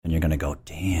you're going to go,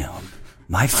 damn,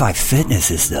 My 5 Fitness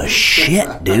is the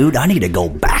shit, dude. I need to go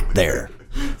back there.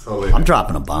 Totally. I'm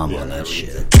dropping a bomb on that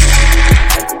shit.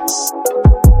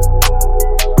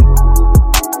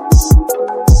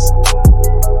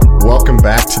 Welcome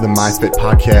back to the MyFit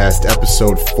Podcast,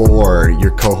 episode 4.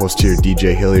 Your co-host here,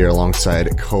 DJ Hillier,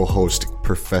 alongside co-host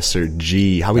Professor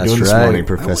G. How we doing this morning,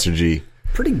 Professor G?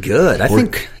 Pretty good. I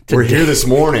think we're here this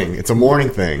morning. It's a morning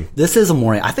thing. This is a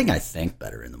morning. I think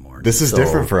better in the morning. This is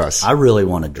different for us. I really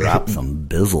want to drop some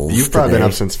bizzles. You've probably been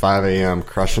up since 5 a.m.,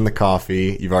 crushing the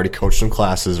coffee. You've already coached some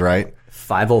classes, right?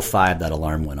 5:05, that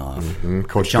alarm went off.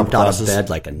 Mm-hmm. Jumped out of bed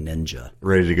like a ninja.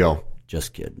 Ready to go.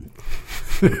 Just kidding.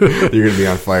 You're going to be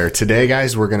on fire. Today,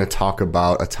 guys, we're going to talk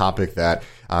about a topic that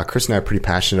Chris and I are pretty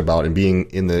passionate about, and being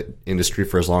in the industry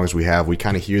for as long as we have, we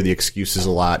kind of hear the excuses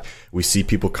a lot. We see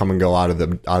people come and go out of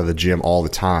the gym all the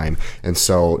time. And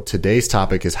so today's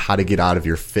topic is how to get out of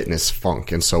your fitness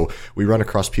funk. And so we run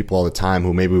across people all the time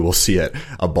who maybe we'll see at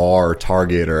a bar or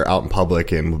Target or out in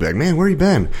public, and we'll be like, man, where you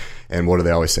been? And what do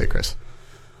they always say, Chris?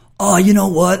 Oh, you know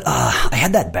what? I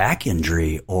had that back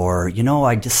injury, or,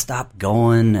 I just stopped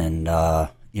going, and,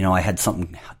 I had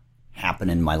something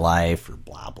happen in my life, or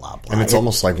blah, blah, blah. And it's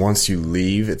almost like once you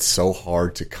leave, it's so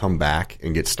hard to come back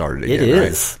and get started again. It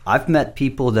is. Right? I've met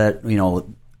people that,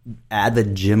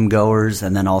 avid gym goers,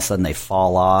 and then all of a sudden they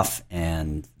fall off,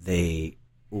 and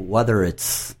whether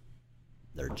it's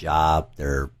their job,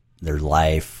 their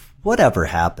life, whatever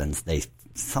happens, they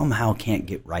somehow can't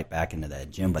get right back into that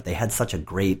gym, but they had such a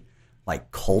great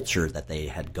culture that they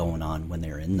had going on when they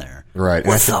were in there. Right.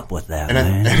 What's up with that,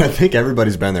 man? And I think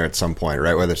everybody's been there at some point,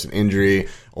 right? Whether it's an injury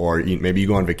or maybe you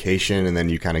go on vacation and then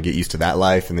you kind of get used to that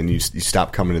life and then you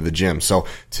stop coming to the gym. So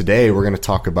today we're going to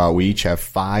talk about, we each have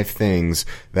 5 things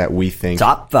that we think.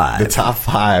 Top 5. The top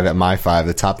 5 at My 5.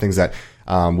 The top things that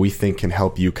we think can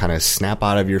help you kind of snap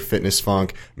out of your fitness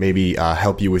funk, maybe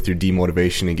help you with your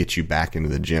demotivation and get you back into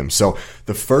the gym. So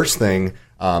the first thing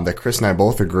that Chris and I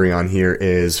both agree on here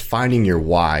is finding your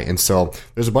why. And so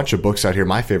there's a bunch of books out here.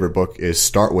 My favorite book is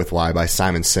Start With Why by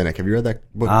Simon Sinek. Have you read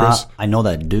that book, Chris? I know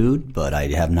that dude, but I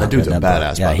have not read that book.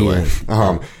 That dude's a badass, by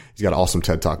the way. He's got an awesome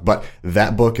TED Talk. But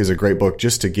that book is a great book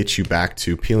just to get you back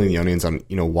to peeling the onions on,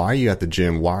 why are you at the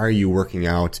gym? Why are you working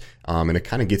out? And it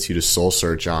kind of gets you to soul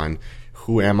search on,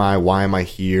 who am I? Why am I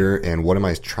here? And what am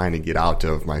I trying to get out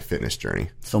of my fitness journey?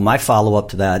 So my follow-up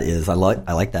to that is I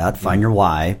like that. Find your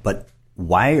why. But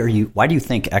why do you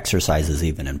think exercise is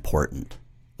even important?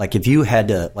 Like, if you had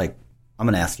to, I'm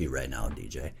going to ask you right now,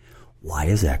 DJ, why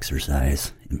is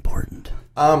exercise important?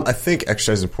 I think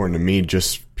exercise is important to me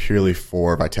just purely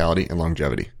for vitality and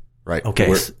longevity, right?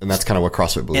 Okay. And that's kind of what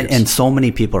CrossFit believes. And so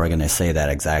many people are going to say that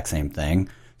exact same thing.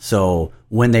 So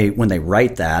when they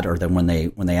write that, or then when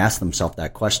they ask themselves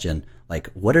that question,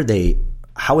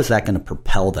 how is that going to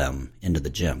propel them into the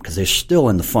gym? Because they're still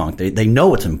in the funk. They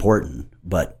know it's important,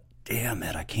 but damn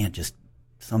it, I can't just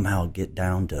somehow get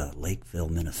down to Lakeville,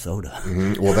 Minnesota.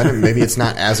 Mm-hmm. Well, then maybe it's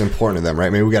not as important to them,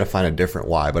 right? Maybe we got to find a different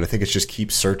why. But I think it's just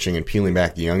keep searching and peeling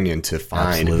back the onion to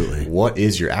find what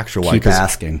is your actual why. Keep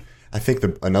asking. I think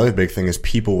another big thing is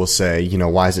people will say,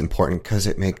 why is it important?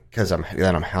 Because I'm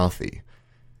healthy.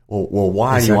 Well,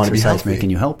 why do you want to be healthy? Making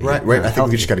you healthy, right? I think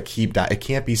we just got to keep that. It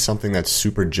can't be something that's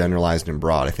super generalized and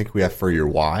broad. I think we have, for your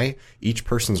why, each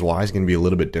person's why is going to be a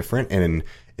little bit different, and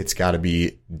it's got to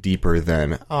be deeper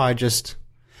than I just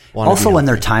want to be healthy. In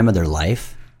their time of their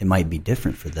life, it might be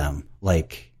different for them.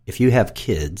 Like, if you have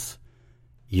kids,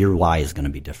 your why is going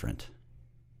to be different,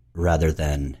 rather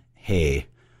than, hey,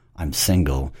 I'm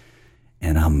single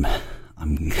and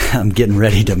I'm getting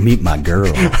ready to meet my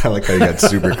girl. I like how you got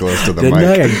super close to the mic.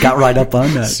 I got right up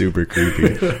on that. Super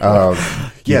creepy.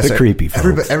 Yes, creepy,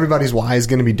 folks. Everybody's why is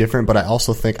going to be different, but I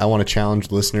also think I want to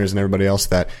challenge listeners and everybody else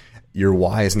that your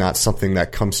why is not something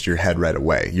that comes to your head right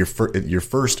away. Your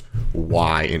first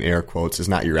why, in air quotes, is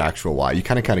not your actual why. You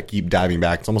kind of keep diving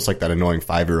back. It's almost like that annoying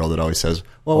 5-year-old that always says,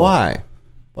 well, why?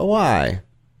 Well, why?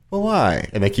 Well, why?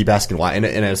 And they keep asking why. And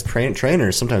as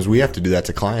trainers, sometimes we have to do that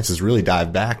to clients, is really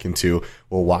dive back into,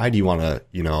 well, why do you want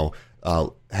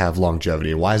to, have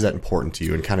longevity? And why is that important to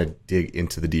you? And kind of dig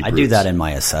into the deep roots. I do that in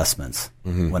my assessments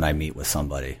when I meet with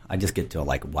somebody. I just get to,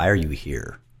 why are you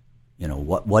here?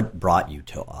 What brought you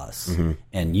to us? Mm-hmm.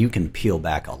 And you can peel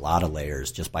back a lot of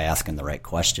layers just by asking the right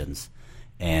questions.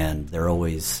 And they're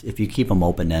always, if you keep them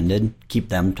open-ended, keep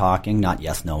them talking, not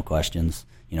yes-no questions,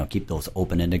 keep those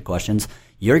open-ended questions,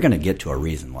 you're going to get to a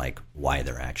reason why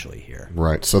they're actually here.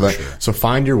 Right. So so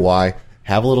find your why,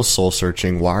 have a little soul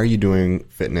searching. Why are you doing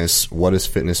fitness? What does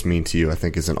fitness mean to you? I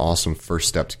think is an awesome first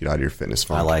step to get out of your fitness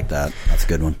funk. I like that. That's a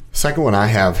good one. Second one I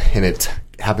have, and it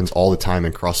happens all the time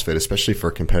in CrossFit, especially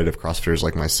for competitive CrossFitters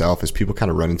like myself, is people kind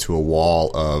of run into a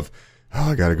wall of,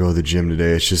 oh, I got to go to the gym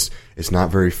today. It's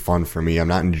not very fun for me. I'm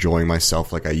not enjoying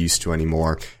myself like I used to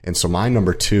anymore. And so my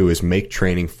number 2 is make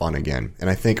training fun again. And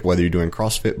I think whether you're doing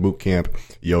CrossFit, boot camp,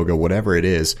 yoga, whatever it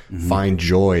is, find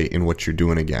joy in what you're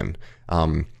doing again.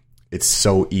 It's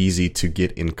so easy to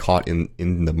get caught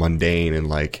in the mundane and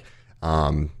like,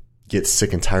 get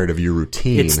sick and tired of your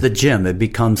routine. It's the gym. It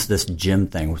becomes this gym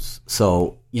thing.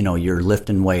 So, you're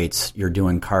lifting weights, you're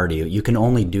doing cardio. You can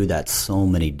only do that so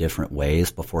many different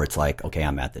ways before it's like, okay,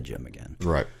 I'm at the gym again.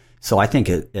 Right. So I think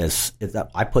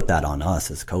I put that on us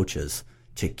as coaches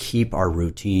to keep our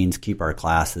routines, keep our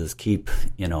classes, keep,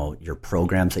 your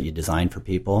programs that you design for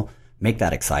people, make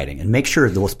that exciting and make sure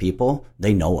those people,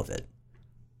 they know of it.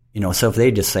 So if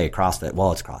they just say CrossFit,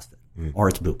 well, it's CrossFit or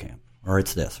it's boot camp or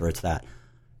it's this or it's that.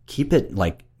 Keep it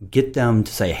get them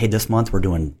to say, hey, this month we're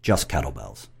doing just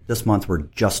kettlebells. This month we're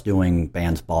just doing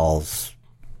bands, balls,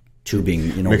 tubing,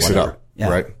 Mix whatever. it up, yeah,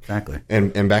 right? Exactly.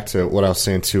 And back to what I was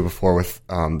saying too before with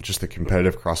just the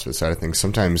competitive CrossFit side of things.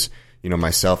 Sometimes,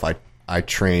 myself, I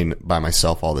train by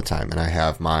myself all the time, and I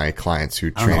have my clients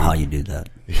who train. I don't know how you do that.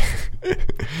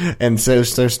 And so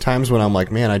there's times when I'm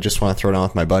like, man, I just want to throw down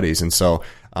with my buddies. And so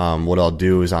what I'll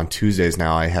do is on Tuesdays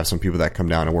now, I have some people that come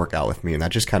down and work out with me, and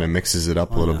that just kind of mixes it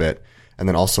up a little bit. And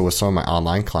then also with some of my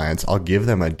online clients, I'll give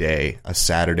them a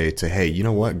Saturday to, hey, you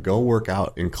know what, go work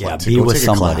out in class, be go with take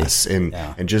somebody. a class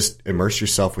and just immerse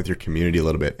yourself with your community a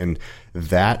little bit. And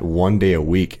that one day a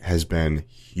week has been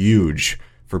huge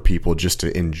for people just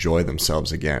to enjoy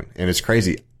themselves again. And it's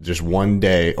crazy. Just one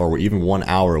day or even 1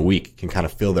 hour a week can kind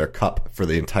of fill their cup for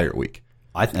the entire week.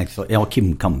 I think so. It'll keep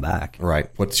them coming back. Right.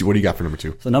 What do you got for number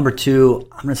 2? So number 2,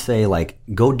 I'm going to say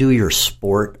go do your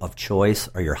sport of choice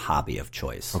or your hobby of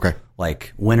choice. Okay.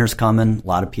 Like winter's coming. A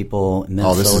lot of people in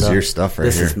Minnesota. Oh, this is your stuff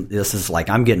right here. This is like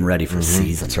I'm getting ready for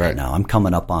season right now. I'm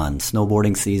coming up on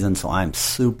snowboarding season, so I'm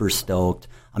super stoked.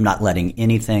 I'm not letting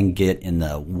anything get in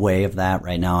the way of that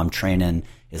right now. I'm training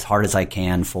as hard as I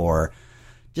can for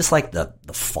just like the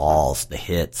falls, the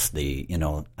hits,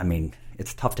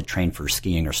 it's tough to train for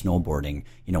skiing or snowboarding,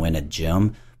 in a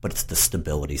gym, but it's the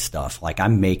stability stuff. Like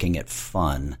I'm making it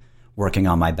fun, working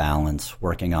on my balance,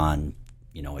 working on,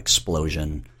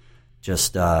 explosion,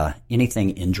 just anything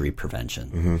injury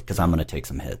prevention, because I'm going to take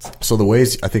some hits. So the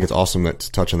ways, I think it's awesome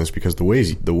to touch on this, because the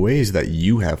ways that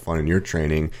you have fun in your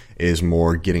training is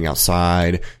more getting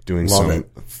outside, doing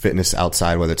fitness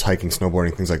outside, whether it's hiking,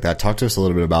 snowboarding, things like that. Talk to us a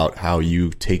little bit about how you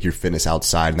take your fitness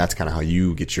outside, and that's kind of how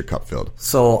you get your cup filled.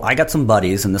 So I got some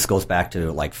buddies, and this goes back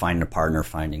to like finding a partner,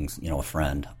 finding, a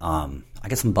friend. I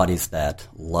got some buddies that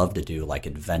love to do like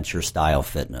adventure style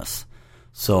fitness.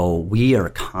 So we are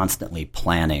constantly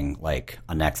planning like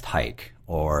a next hike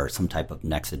or some type of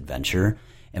next adventure.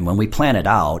 And when we plan it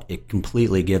out, it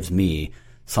completely gives me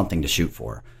something to shoot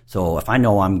for. So if I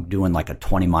know I'm doing like a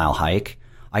 20-mile hike,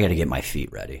 I got to get my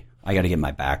feet ready. I got to get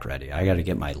my back ready. I got to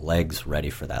get my legs ready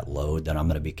for that load that I'm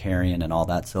going to be carrying and all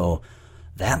that. So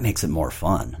that makes it more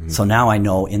fun. Mm-hmm. So now I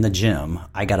know in the gym,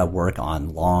 I got to work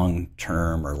on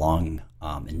long-term or long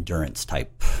endurance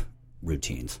type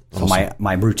routines. So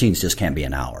my routines just can't be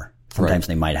an hour. Sometimes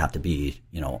they might have to be,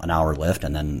 an hour lift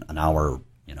and then an hour,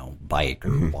 bike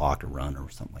or walk or run or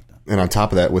something like that. And on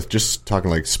top of that, with just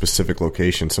talking like specific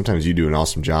locations, sometimes you do an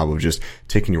awesome job of just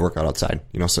taking your workout outside.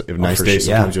 So if nice day,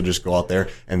 sometimes you'll just go out there,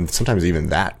 and sometimes even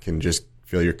that can just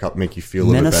fill your cup, make you feel a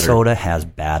little bit better. Minnesota has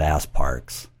badass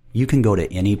parks. You can go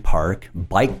to any park,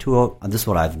 bike to this is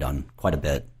what I've done quite a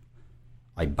bit.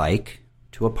 I bike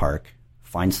to a park,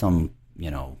 find some,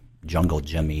 jungle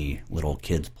gymmy little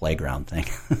kids playground thing,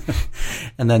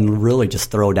 and then really just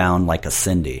throw down like a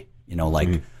Cindy,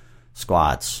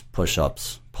 squats,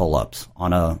 push-ups, pull-ups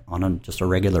on just a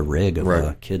regular rig of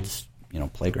a kids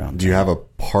playground. Do you have a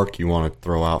park you want to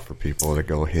throw out for people to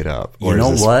go hit up? Or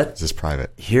what? Is this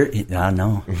private? Here,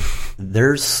 no.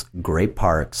 There's great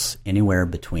parks anywhere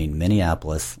between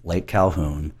Minneapolis, Lake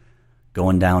Calhoun,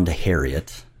 going down to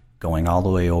Harriet, going all the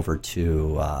way over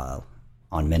to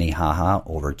on Minnehaha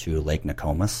over to Lake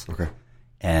Nokomis. Okay.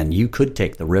 And you could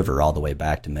take the river all the way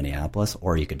back to Minneapolis,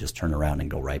 or you could just turn around and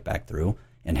go right back through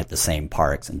and hit the same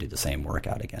parks and do the same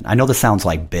workout again. I know this sounds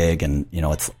like big and,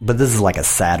 but this is like a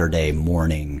Saturday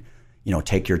morning,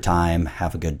 take your time,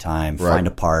 have a good time, find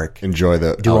a park. Enjoy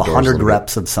do 100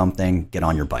 reps of something, get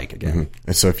on your bike again. Mm-hmm.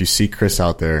 And so if you see Chris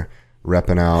out there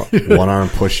repping out one-arm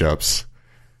push-ups.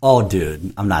 Oh,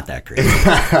 dude, I'm not that crazy.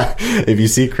 If you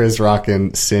see Chris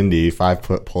rocking Cindy,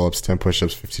 5 pull-ups, 10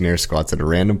 push-ups, 15 air squats at a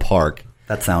random park.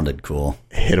 That sounded cool.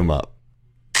 Hit him up.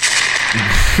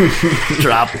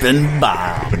 Dropping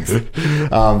bombs.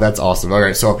 That's awesome. All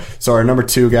right. So our number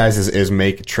 2, guys, is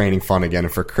make training fun again.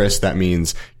 And for Chris, that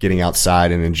means getting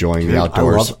outside and enjoying the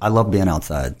outdoors. I love being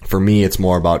outside. For me, it's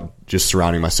more about just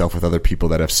surrounding myself with other people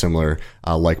that have similar,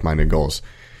 like-minded goals.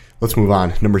 Let's move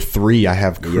on. Number 3, I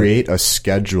have create a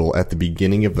schedule at the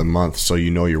beginning of the month so you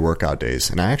know your workout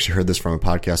days. And I actually heard this from a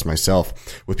podcast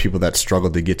myself with people that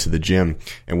struggled to get to the gym.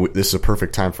 And this is a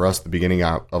perfect time for us at the beginning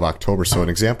of October. So an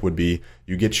example would be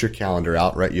you get your calendar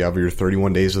out, right? You have your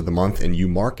 31 days of the month and you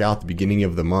mark out the beginning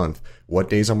of the month what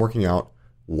days I'm working out,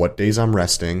 what days I'm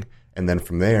resting. And then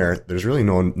from there, there's really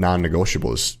no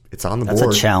non-negotiables. It's on the board.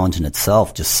 That's a challenge in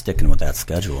itself, just sticking with that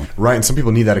schedule. Right, and some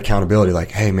people need that accountability. Like,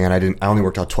 hey, man, I only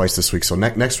worked out twice this week, so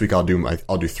next week I'll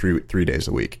do 3 days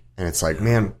a week. And it's like,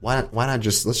 man, why not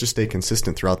let's just stay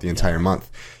consistent throughout the entire month.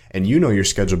 And you know your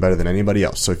schedule better than anybody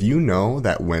else. So if you know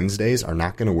that Wednesdays are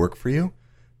not going to work for you,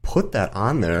 put that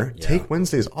on there. Yeah. Take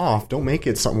Wednesdays off. Don't make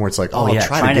it something where it's like, I'll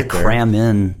try trying to get cram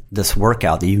in this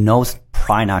workout that you know is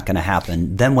probably not going to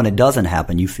happen. Then when it doesn't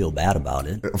happen, you feel bad about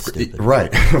it.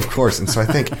 Right, of course. And so I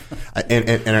think,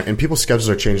 and people's schedules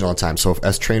are changing all the time. So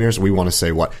as trainers, we want to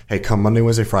say what? Hey, come Monday,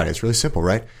 Wednesday, Friday. It's really simple,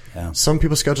 right? Yeah. Some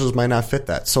people's schedules might not fit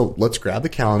that. So let's grab the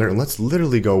calendar and let's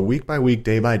literally go week by week,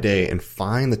 day by day, and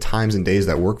find the times and days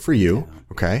that work for you. Yeah.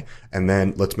 Okay. And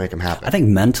then let's make them happen. I think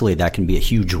mentally that can be a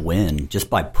huge win just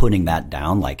by putting that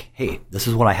down. Like, hey, this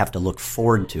is what I have to look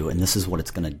forward to, and this is what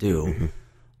it's going to do.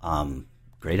 Mm-hmm.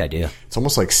 Great idea. It's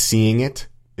almost like seeing it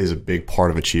is a big part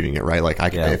of achieving it, right? Like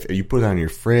if you put it on your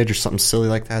fridge or something silly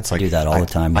like that, it's like I do that all the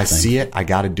time. I see it, I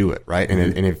got to do it, right?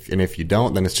 Mm-hmm. And if you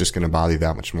don't, then it's just going to bother you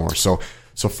that much more. So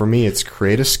for me, it's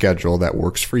create a schedule that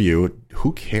works for you.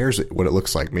 Who cares what it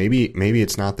looks like? Maybe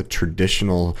it's not the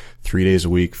traditional 3 days a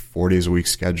week, 4 days a week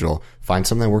schedule. Find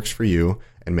something that works for you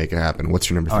and make it happen. What's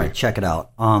your number 3? All right, check it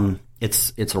out.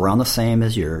 It's around the same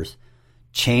as yours.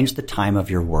 Change the time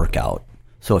of your workout.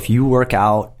 So if you work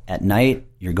out at night,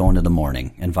 you're going to the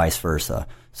morning and vice versa.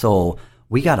 So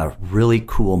we got a really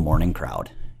cool morning crowd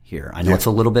here. I know it's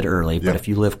a little bit early, but if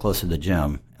you live close to the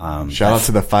gym. Shout out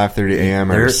to the 5:30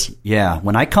 a.m.ers. Yeah.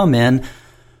 When I come in,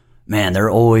 man, they're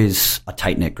always a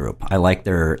tight-knit group. I like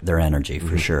their energy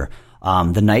for sure.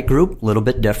 The night group, a little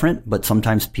bit different, but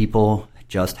sometimes people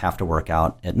just have to work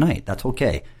out at night. That's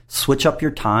okay. Switch up your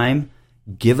time.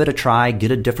 Give it a try.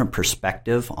 Get a different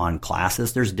perspective on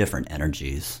classes. There's different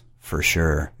energies for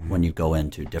sure when you go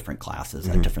into different classes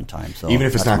at different times. So even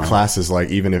if it's not classes,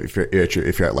 like even if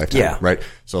you're at Lifetime, right?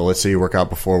 So let's say you work out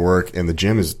before work, and the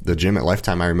gym at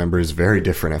Lifetime, I remember, is very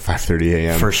different at 5:30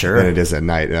 a.m. for sure than it is at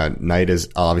night. Night is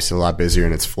obviously a lot busier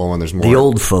and it's flowing. There's more. The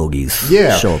old fogies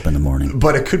show up in the morning,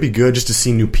 but it could be good just to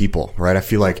see new people, right? I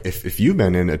feel like if you've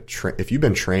been if you've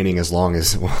been training as long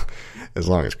as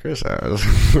Chris has.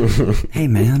 Hey,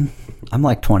 man, I'm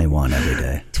like 21 every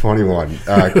day. 21.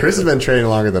 Chris has been training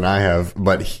longer than I have,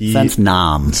 but since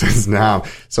Nam.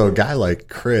 So a guy like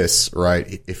Chris,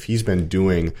 right? If he's been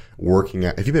working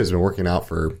out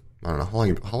for, I don't know, how long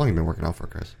have you been working out for,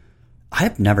 Chris?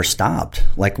 I've never stopped.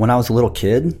 Like when I was a little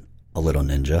kid, a little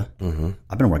ninja. Mm-hmm.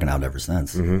 I've been working out ever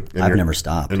since. Mm-hmm. I've never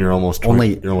stopped. And you're almost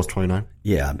 20, you're almost 29?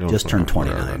 Yeah, just turned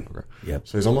 29. Okay. Yep.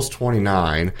 So he's almost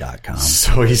 29. .com.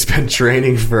 So he's been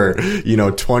training for,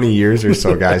 20 years or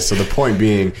so, guys. So the point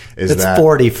being is it's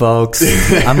 40, folks.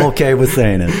 I'm okay with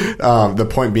saying it. The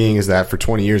point being is that for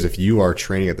 20 years, if you are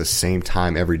training at the same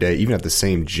time every day, even at the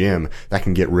same gym, that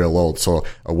can get real old. So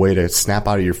a way to snap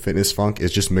out of your fitness funk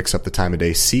is just mix up the time of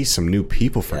day, see some new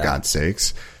people, for God's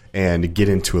sakes, and get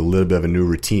into a little bit of a new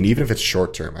routine, even if it's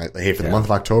short term. Hey, for the month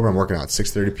of October, I'm working out at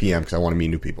 6:30 p.m. because I want to meet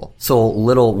new people. So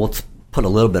let's put a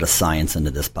little bit of science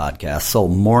into this podcast. So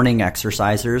morning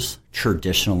exercisers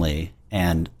traditionally,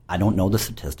 and I don't know the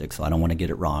statistics, so I don't want to get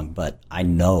it wrong, but I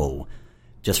know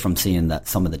just from seeing that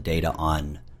some of the data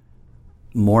on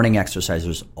morning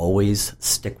exercisers always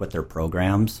stick with their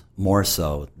programs more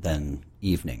so than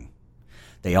evening.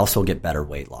 They also get better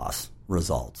weight loss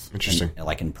results. Interesting.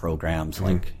 Like in programs,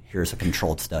 like here's a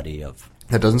controlled study of.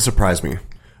 That doesn't surprise me,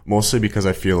 mostly because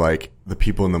I feel like the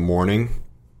people in the morning,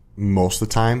 most of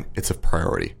the time, it's a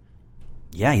priority.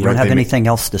 Yeah, you don't have anything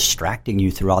else distracting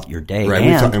you throughout your day. Right,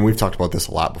 and we've talked about this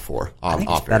a lot before. I think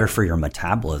it's better for your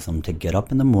metabolism to get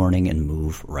up in the morning and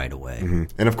move right away. Mm-hmm.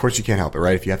 And of course, you can't help it,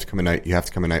 right? If you have to come at night, you have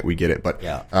to come at night. We get it, but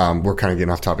we're kind of getting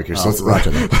off topic here. So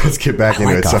let's get back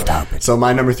into it. So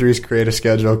my number 3 is create a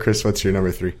schedule. Chris, what's your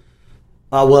number 3?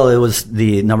 Well, it was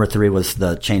the number 3 was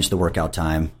the change the workout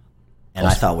time, and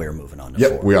I thought we were moving on to 4.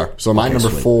 Yep, we are. So my number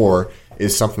 4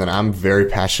 is something that I'm very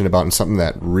passionate about and something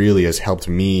that really has helped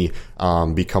me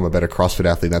become a better CrossFit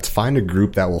athlete. That's find a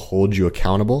group that will hold you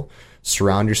accountable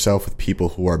surround yourself with people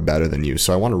who are better than you.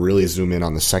 So I want to really zoom in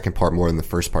on the second part more than the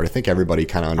first part. I think everybody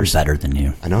kind of understands. I'm better than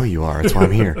you. I know you are. That's why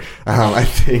I'm here. I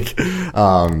think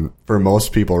for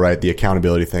most people, right, the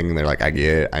accountability thing, they're like, I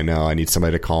get it. I know. I need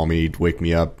somebody to call me, wake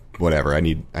me up, whatever. I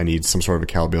need some sort of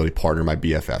accountability partner, my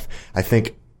BFF. I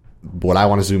think what I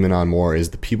want to zoom in on more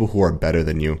is the people who are better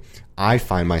than you. I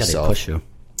find myself, push you.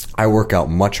 I work out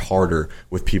much harder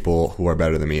with people who are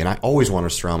better than me. And I always want to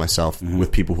surround myself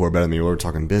with people who are better than me, whether we're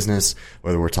talking business,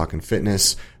 whether we're talking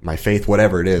fitness, my faith,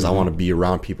 whatever it is. I want to be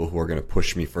around people who are going to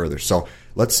push me further. So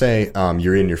let's say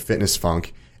you're in your fitness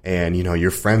funk and, you know,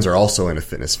 your friends are also in a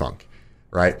fitness funk,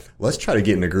 right? Let's try to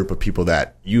get in a group of people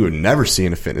that you would never see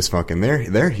in a fitness funk, and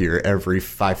they're here every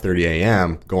 5:30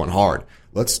 a.m. going hard.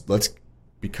 Let's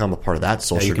become a part of that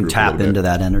social group. You can tap into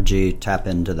that energy, tap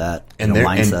into that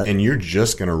mindset. And you're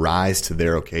just going to rise to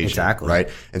their occasion. Exactly. Right?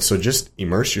 And so just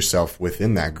immerse yourself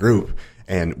within that group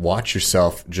and watch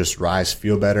yourself just rise,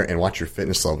 feel better, and watch your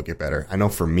fitness level get better. I know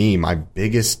for me, my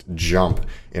biggest jump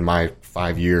in my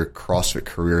 5-year CrossFit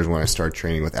career is when I started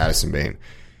training with Addison Bain.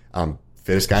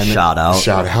 Fittest guy in the... Shout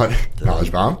out.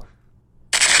 Knowledge bomb.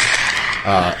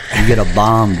 You get a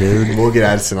bomb, dude. We'll get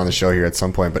Addison on the show here at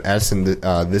some point. But Addison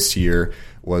this year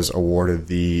was awarded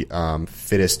the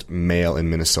fittest male in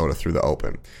Minnesota through the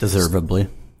Open. Deservedly.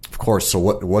 Of course. So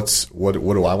what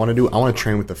do I want to do? I want to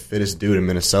train with the fittest dude in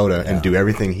Minnesota and do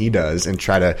everything he does and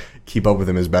try to keep up with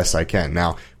him as best I can.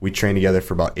 Now, we trained together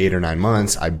for about 8 or 9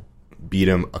 months. I beat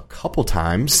him a couple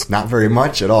times, not very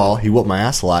much at all. He whooped my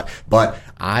ass a lot, but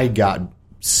I got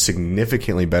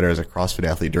significantly better as a CrossFit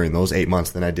athlete during those 8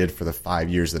 months than I did for the 5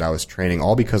 years that I was training,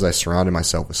 all because I surrounded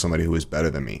myself with somebody who was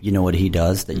better than me. You know what he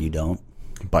does that you don't?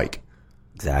 Bike.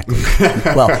 Exactly.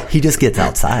 Well, he just gets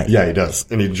outside. Yeah, he does.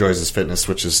 And he enjoys his fitness,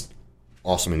 which is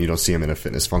awesome, and you don't see him in a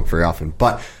fitness funk very often.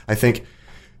 But I think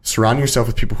surrounding yourself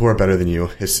with people who are better than you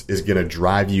is going to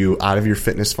drive you out of your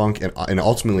fitness funk and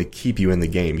ultimately keep you in the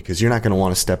game, because you're not going to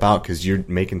want to step out because you're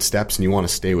making steps and you want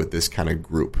to stay with this kind of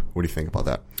group. What do you think about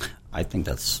that? I think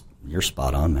you're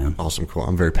spot on, man. Awesome, cool.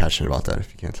 I'm very passionate about that,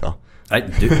 if you can't tell.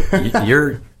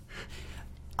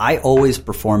 I always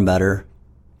perform better.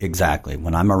 Exactly.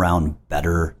 When I'm around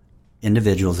better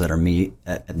individuals that are me,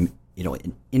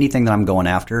 anything that I'm going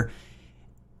after,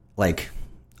 like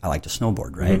I like to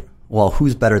snowboard, right? Mm-hmm. Well,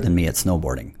 who's better than me at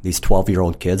snowboarding? These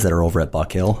 12-year-old kids that are over at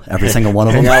Buck Hill, every single one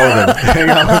of them. Hang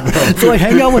out with them. So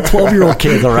hang out with 12-year-old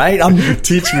kids, all right?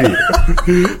 Teach me.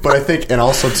 But I think, and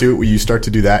also too, you start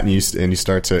to do that and you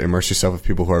start to immerse yourself with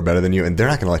people who are better than you, and they're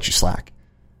not going to let you slack.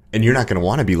 And you're not going to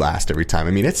want to be last every time.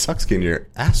 I mean, it sucks getting your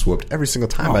ass whooped every single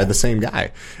time by the same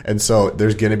guy. And so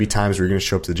there's going to be times where you're going to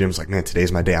show up to the gym. It's like, man,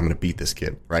 today's my day. I'm going to beat this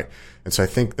kid, right? And so I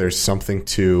think there's something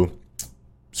to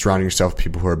surrounding yourself with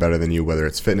people who are better than you, whether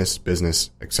it's fitness, business,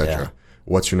 etc. Yeah.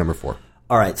 What's your number 4?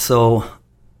 All right. So,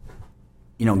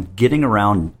 getting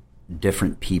around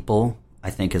different people, I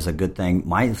think, is a good thing.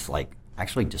 Mine's like,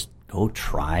 actually just go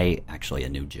try a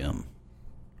new gym.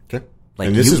 Okay.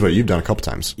 And this is what you've done a couple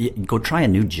times. Go try a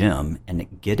new gym and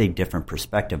get a different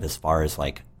perspective as far as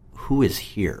like who is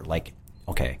here. Like,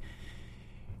 okay,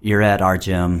 you're at our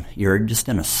gym. You're just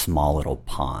in a small little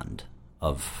pond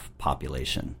of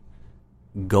population.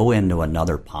 Go into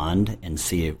another pond and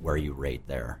see where you rate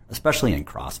there. Especially in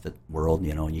CrossFit world,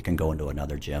 you can go into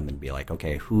another gym and be like,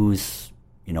 okay, who's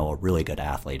a really good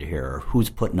athlete here, or who's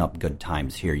putting up good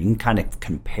times here. You can kind of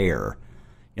compare.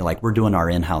 Like we're doing our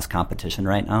in-house competition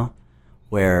right now,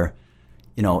 where,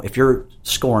 if you're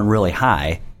scoring really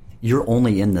high, you're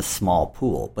only in this small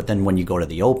pool. But then when you go to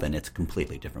the open, it's a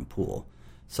completely different pool.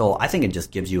 So I think it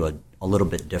just gives you a little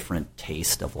bit different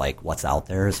taste of like what's out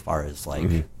there as far as like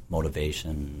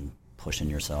motivation, pushing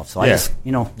yourself. So I just,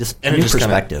 just a new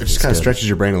perspective. It just kind of stretches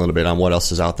your brain a little bit on what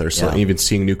else is out there. So even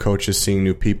seeing new coaches, seeing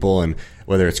new people, and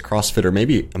whether it's CrossFit or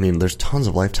maybe, there's tons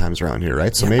of Lifetimes around here,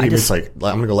 right? So maybe it's like, I'm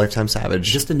going to go Lifetime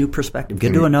Savage. Just a new perspective.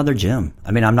 Get to another gym.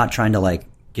 I'm not trying to like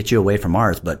get you away from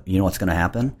ours, but you know what's going to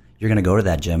happen? You're going to go to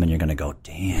that gym and you're going to go,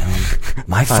 damn,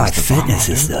 my Five Fitness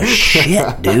is the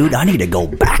shit, dude. I need to go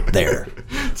back there.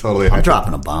 Totally. I'm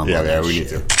dropping a bomb. Yeah, we need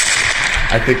to.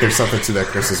 I think there's something to that,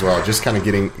 Chris, as well. Just kind of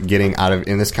getting out of,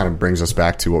 and this kind of brings us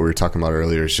back to what we were talking about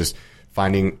earlier, is just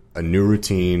finding a new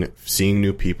routine, seeing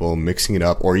new people, mixing it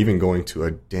up, or even going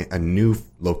to a new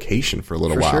location for a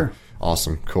little while. Sure.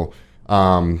 Awesome. Cool.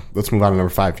 Let's move on to number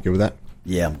 5. You good with that?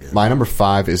 Yeah, I'm good. My number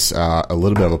 5 is a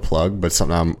little bit of a plug, but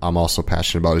something I'm also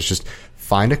passionate about, is just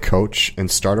find a coach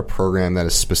and start a program that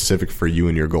is specific for you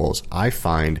and your goals. I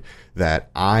find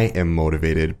that I am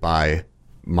motivated by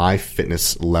my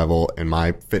fitness level and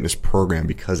my fitness program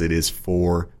because it is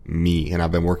for me. And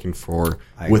I've been working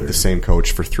with the same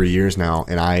coach for 3 years now,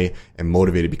 and I am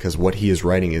motivated because what he is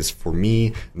writing is for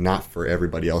me, not for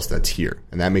everybody else that's here.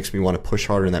 And that makes me want to push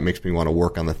harder, and that makes me want to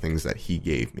work on the things that he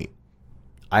gave me.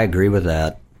 I agree with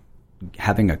that.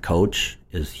 Having a coach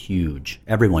is huge.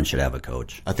 Everyone should have a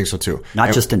coach. I think so too.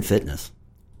 Not just in fitness.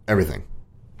 Everything.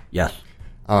 Yes.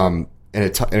 And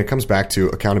it comes back to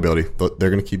accountability. They're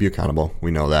going to keep you accountable.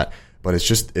 We know that. But it's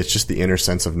just the inner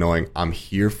sense of knowing I'm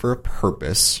here for a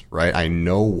purpose, right? I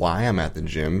know why I'm at the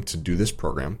gym to do this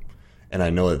program. And I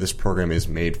know that this program is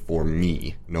made for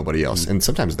me, nobody else. And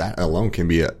sometimes that alone can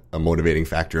be a motivating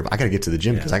factor of I got to get to the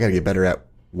gym because I got to get better at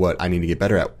what I need to get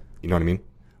better at. You know what I mean?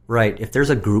 Right. If there's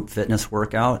a group fitness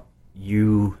workout,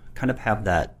 you kind of have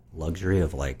that luxury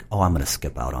of like, oh, I'm going to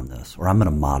skip out on this, or I'm going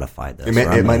to modify this.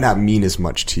 It might not mean as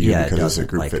much to you because it's a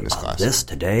group fitness class. This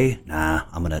today, nah,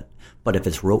 I'm going to. But if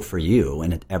it's wrote for you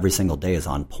and every single day is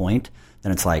on point,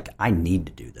 then it's like, I need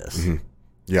to do this. Mm-hmm.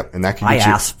 Yep, and that can. I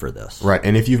asked for this, right?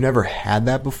 And if you've never had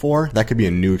that before, that could be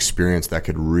a new experience that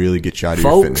could really get you out of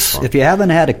your fitness funk. If you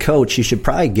haven't had a coach, you should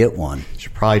probably get one. You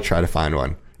should probably try to find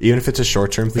one, even if it's a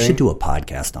short-term thing. We should do a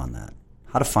podcast on that.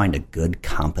 How to find a good,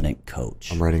 competent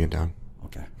coach. I'm writing it down.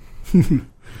 Okay.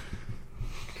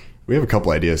 We have a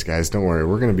couple ideas, guys. Don't worry.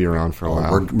 We're going to be around for a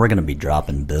while. We're going to be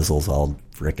dropping bizzles all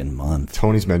freaking month.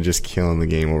 Tony's been just killing the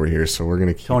game over here, so we're going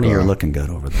to keep Tony, you're looking good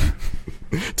over there.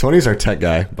 Tony's our tech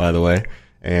guy, by the way.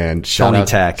 And shout out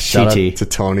to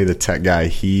Tony, the tech guy.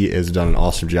 He has done an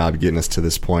awesome job getting us to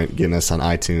this point, getting us on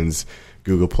iTunes,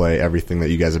 Google Play, everything that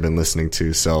you guys have been listening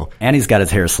to. And he's got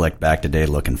his hair slicked back today,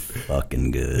 looking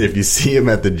fucking good. If you see him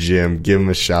at the gym, give him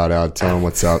a shout out. Tell him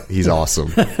what's up. He's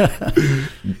awesome.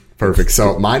 Perfect.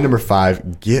 So my number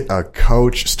 5, get a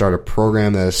coach, start a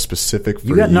program that is specific for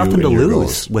you. You got nothing to lose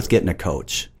goals. With getting a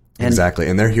coach. Exactly.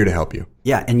 And they're here to help you.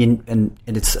 Yeah. And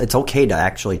it's okay to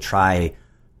actually try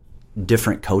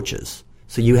different coaches.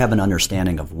 So you have an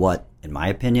understanding of what, in my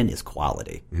opinion, is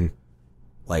quality. Mm-hmm.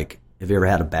 Like, have you ever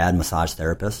had a bad massage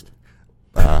therapist?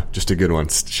 Just a good one.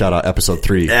 Shout out episode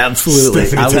 3.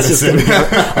 Absolutely. I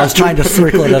was trying to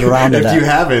circle it around. If you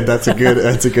haven't, that's a good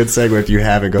segue. If you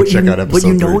haven't, go check out episode 3. But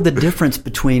you know the difference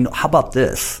between, how about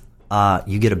this?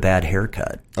 You get a bad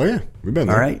haircut. Oh yeah, we've been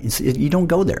there. All right, you don't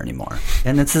go there anymore.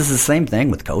 And this is the same thing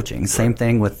with coaching. Same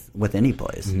thing with any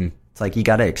place. Mm-hmm. It's like you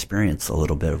got to experience a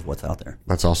little bit of what's out there.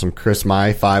 That's awesome, Chris.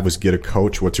 My 5 was get a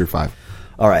coach. What's your 5?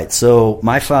 All right, so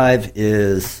my 5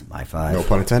 is my 5. No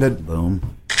pun intended.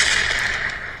 Boom.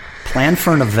 Plan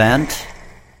for an event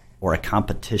or a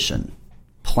competition.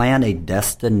 Plan a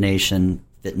destination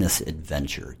fitness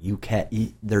adventure.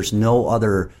 There's no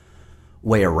other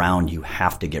way around. You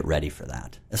have to get ready for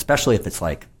that, especially if it's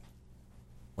like,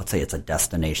 let's say it's a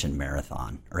destination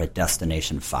marathon or a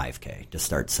destination 5K, to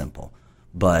start simple.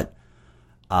 But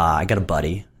I got a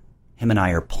buddy. Him and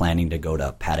I are planning to go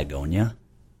to Patagonia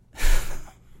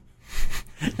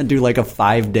and do like a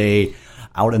 5-day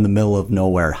out in the middle of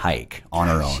nowhere hike on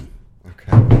our own.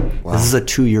 Okay. Wow. This is a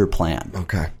 2-year plan.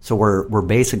 Okay. So we're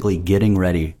basically getting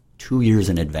ready 2 years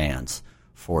in advance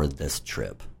for this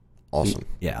trip. Awesome.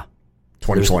 Yeah.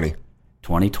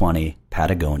 2020,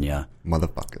 Patagonia.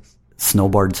 Motherfuckers.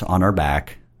 Snowboards on our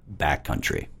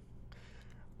backcountry.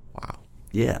 Wow.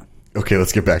 Yeah. Okay,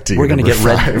 let's get back to you. We're gonna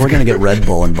get Red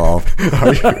Bull involved.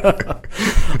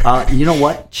 You know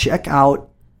what? Check out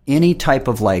any type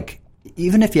of, like,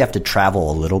 even if you have to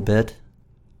travel a little bit,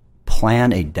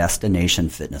 plan a destination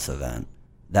fitness event.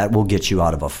 That will get you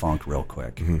out of a funk real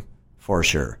quick. Mm-hmm. For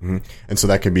sure. Mm-hmm. And so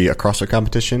that could be a CrossFit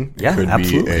competition. Yeah, it could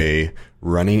absolutely. be a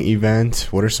running event.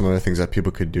 What are some other things that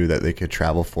people could do that they could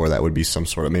travel for that would be some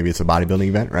sort of, maybe it's a bodybuilding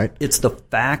event, right? It's the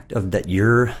fact of that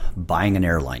you're buying an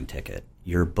airline ticket,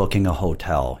 you're booking a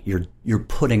hotel, you're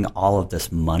putting all of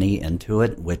this money into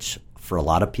it, which for a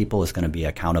lot of people is going to be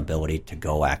accountability to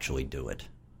go actually do it.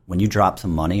 When you drop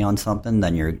some money on something,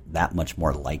 then you're that much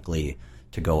more likely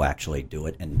to go actually do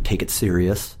it and take it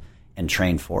serious and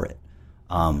train for it.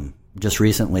 Just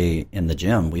recently in the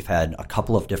gym, we've had a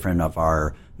couple of different of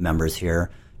our members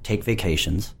here take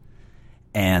vacations,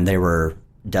 and they were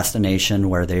destination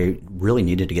where they really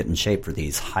needed to get in shape for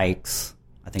these hikes.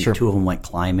 I think Sure. 2 of them went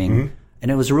climbing, mm-hmm.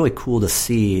 and it was really cool to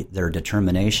see their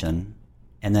determination.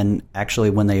 And then actually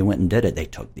when they went and did it, they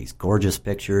took these gorgeous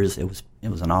pictures. It was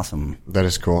an awesome. That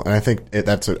is cool. And I think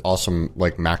that's an awesome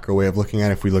like macro way of looking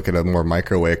at it. If we look at a more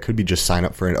micro way, it could be just sign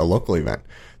up for a local event.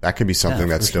 That could be something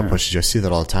that still pushes you. I see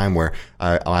that all the time where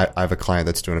I have a client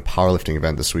that's doing a powerlifting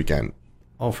event this weekend.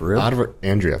 Oh, for real?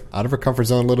 Andrea, out of her comfort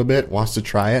zone a little bit, wants to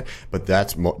try it, but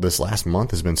this last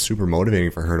month has been super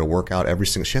motivating for her to work out every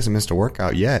single. She hasn't missed a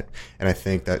workout yet, and I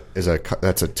think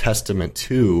that's a testament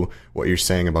to what you're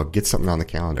saying about get something on the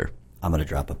calendar. I'm going to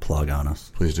drop a plug on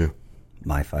us. Please do.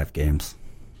 My 5 games.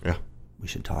 Yeah, we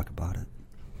should talk about it.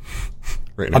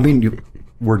 Right now. I mean,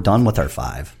 we're done with our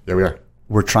 5. Yeah, we are.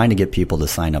 We're trying to get people to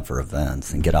sign up for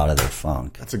events and get out of their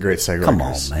funk. That's a great segue. Come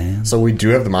on, man. So we do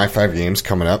have the My 5 games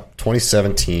coming up.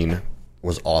 2017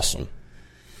 was awesome.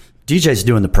 DJ's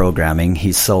doing the programming.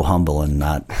 He's so humble and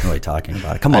not really talking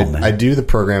about it. Come on, man. I do the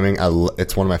programming.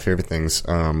 It's one of my favorite things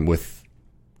with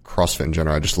CrossFit in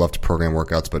general. I just love to program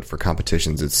workouts, but for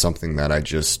competitions, it's something that I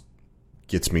just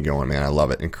gets me going, man. I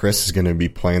love it. And Chris is going to be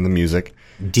playing the music.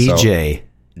 DJ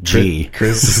G.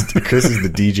 Chris is the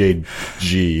DJ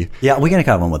G. Yeah, we're going to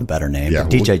come up with a better name. Yeah,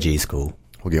 DJ G is cool.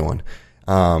 We'll get one.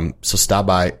 So stop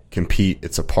by, compete.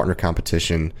 It's a partner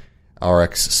competition.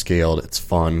 RX scaled. It's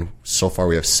fun. So far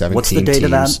we have 17 What's the date teams.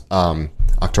 of that?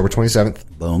 October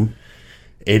 27th. Boom.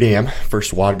 8 a.m.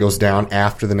 First WOD goes down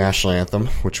after the national anthem,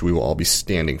 which we will all be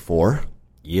standing for.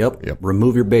 Yep.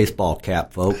 Remove your baseball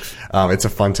cap, folks. It's a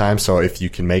fun time. So if you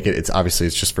can make it, it's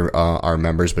just for our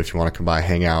members. But if you want to come by,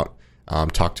 hang out,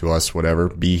 talk to us, whatever,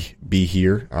 be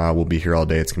here. We'll be here all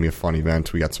day. It's gonna be a fun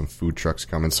event. We got some food trucks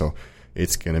coming, so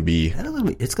it's gonna be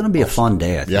a fun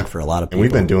day. I think for a lot of people. And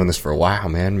we've been doing this for a while,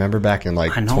 man. Remember back in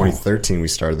 2013, we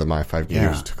started the My 5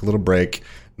 Games. Yeah. Took a little break.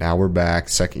 Now we're back,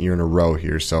 second year in a row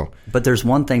here. So, but there's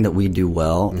one thing that we do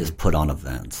well is put on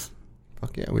events.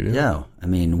 Fuck yeah, we do. Yeah, I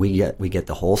mean we get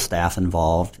the whole staff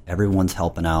involved. Everyone's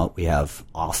helping out. We have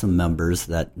awesome members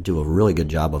that do a really good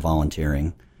job of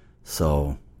volunteering.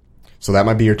 So that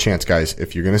might be your chance, guys.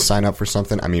 If you're going to sign up for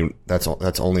something, I mean that's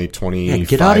only 25 days away.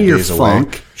 Get out of your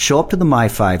funk. Show up to the My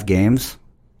 5 games.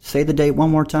 Say the date one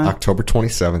more time. October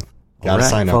 27th. Got to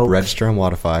sign up. Folks. Register on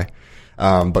Wodify.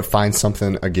 But find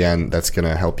something, again, that's going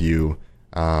to help you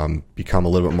become a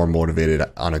little bit more motivated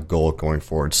on a goal going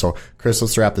forward. So, Chris,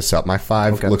 let's wrap this up. My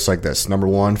 5 looks like this. Number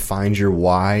 1, find your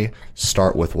why.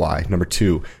 Start with why. Number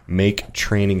 2, make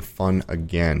training fun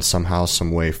again. Somehow,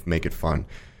 some way, make it fun.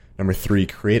 Number 3,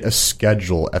 create a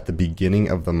schedule at the beginning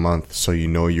of the month so you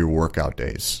know your workout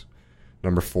days.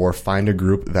 Number 4, find a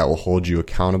group that will hold you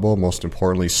accountable. Most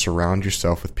importantly, surround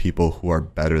yourself with people who are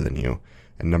better than you.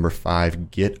 And number 5,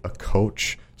 get a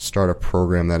coach. Start a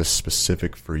program that is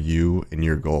specific for you and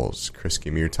your goals. Chris,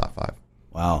 give me your top 5.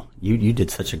 Wow, you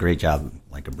did such a great job,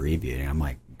 abbreviating. I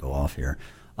might go off here.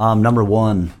 Number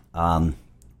 1,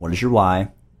 what is your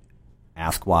why?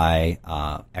 Ask why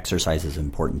exercise is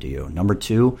important to you. Number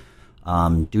 2,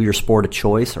 do your sport of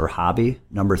choice or hobby.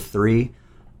 Number 3,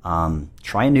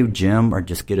 try a new gym or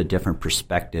just get a different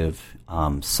perspective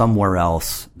somewhere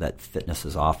else that fitness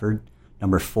is offered.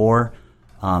 Number 4,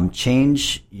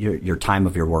 change your time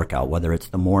of your workout, whether it's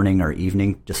the morning or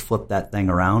evening. Just flip that thing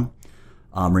around.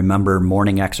 Remember,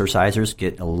 morning exercisers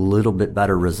get a little bit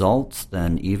better results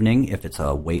than evening if it's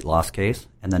a weight loss case.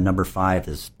 And then number 5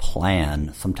 is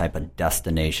plan some type of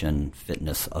destination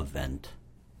fitness event.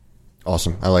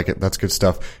 Awesome. I like it. That's good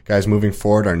stuff. Guys, moving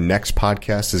forward, our next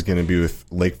podcast is going to be with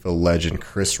Lakeville legend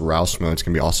Chris Rousmo. It's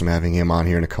going to be awesome having him on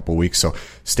here in a couple weeks, so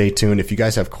stay tuned. If you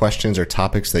guys have questions or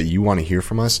topics that you want to hear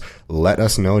from us, let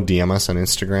us know. DM us on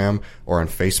Instagram or on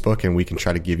Facebook, and we can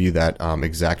try to give you that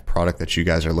exact product that you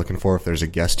guys are looking for. If there's a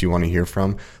guest you want to hear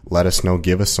from, let us know.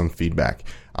 Give us some feedback.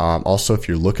 Also, if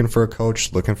you're looking for a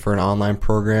coach, looking for an online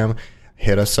program,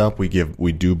 hit us up. We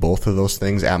do both of those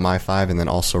things at My5 and then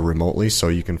also remotely. So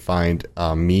you can find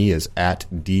me as at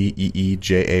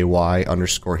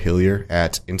DEEJAY_Hillier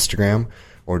at Instagram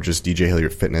or just DJ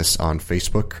Hillier Fitness on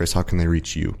Facebook. Chris, how can they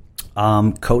reach you?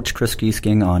 Coach Chris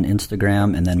Giesking on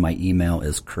Instagram, and then my email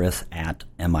is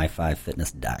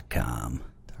chris@mi5fitness.com.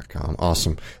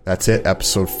 Awesome. That's it.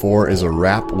 Episode 4 is a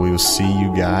wrap. We will see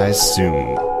you guys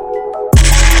soon.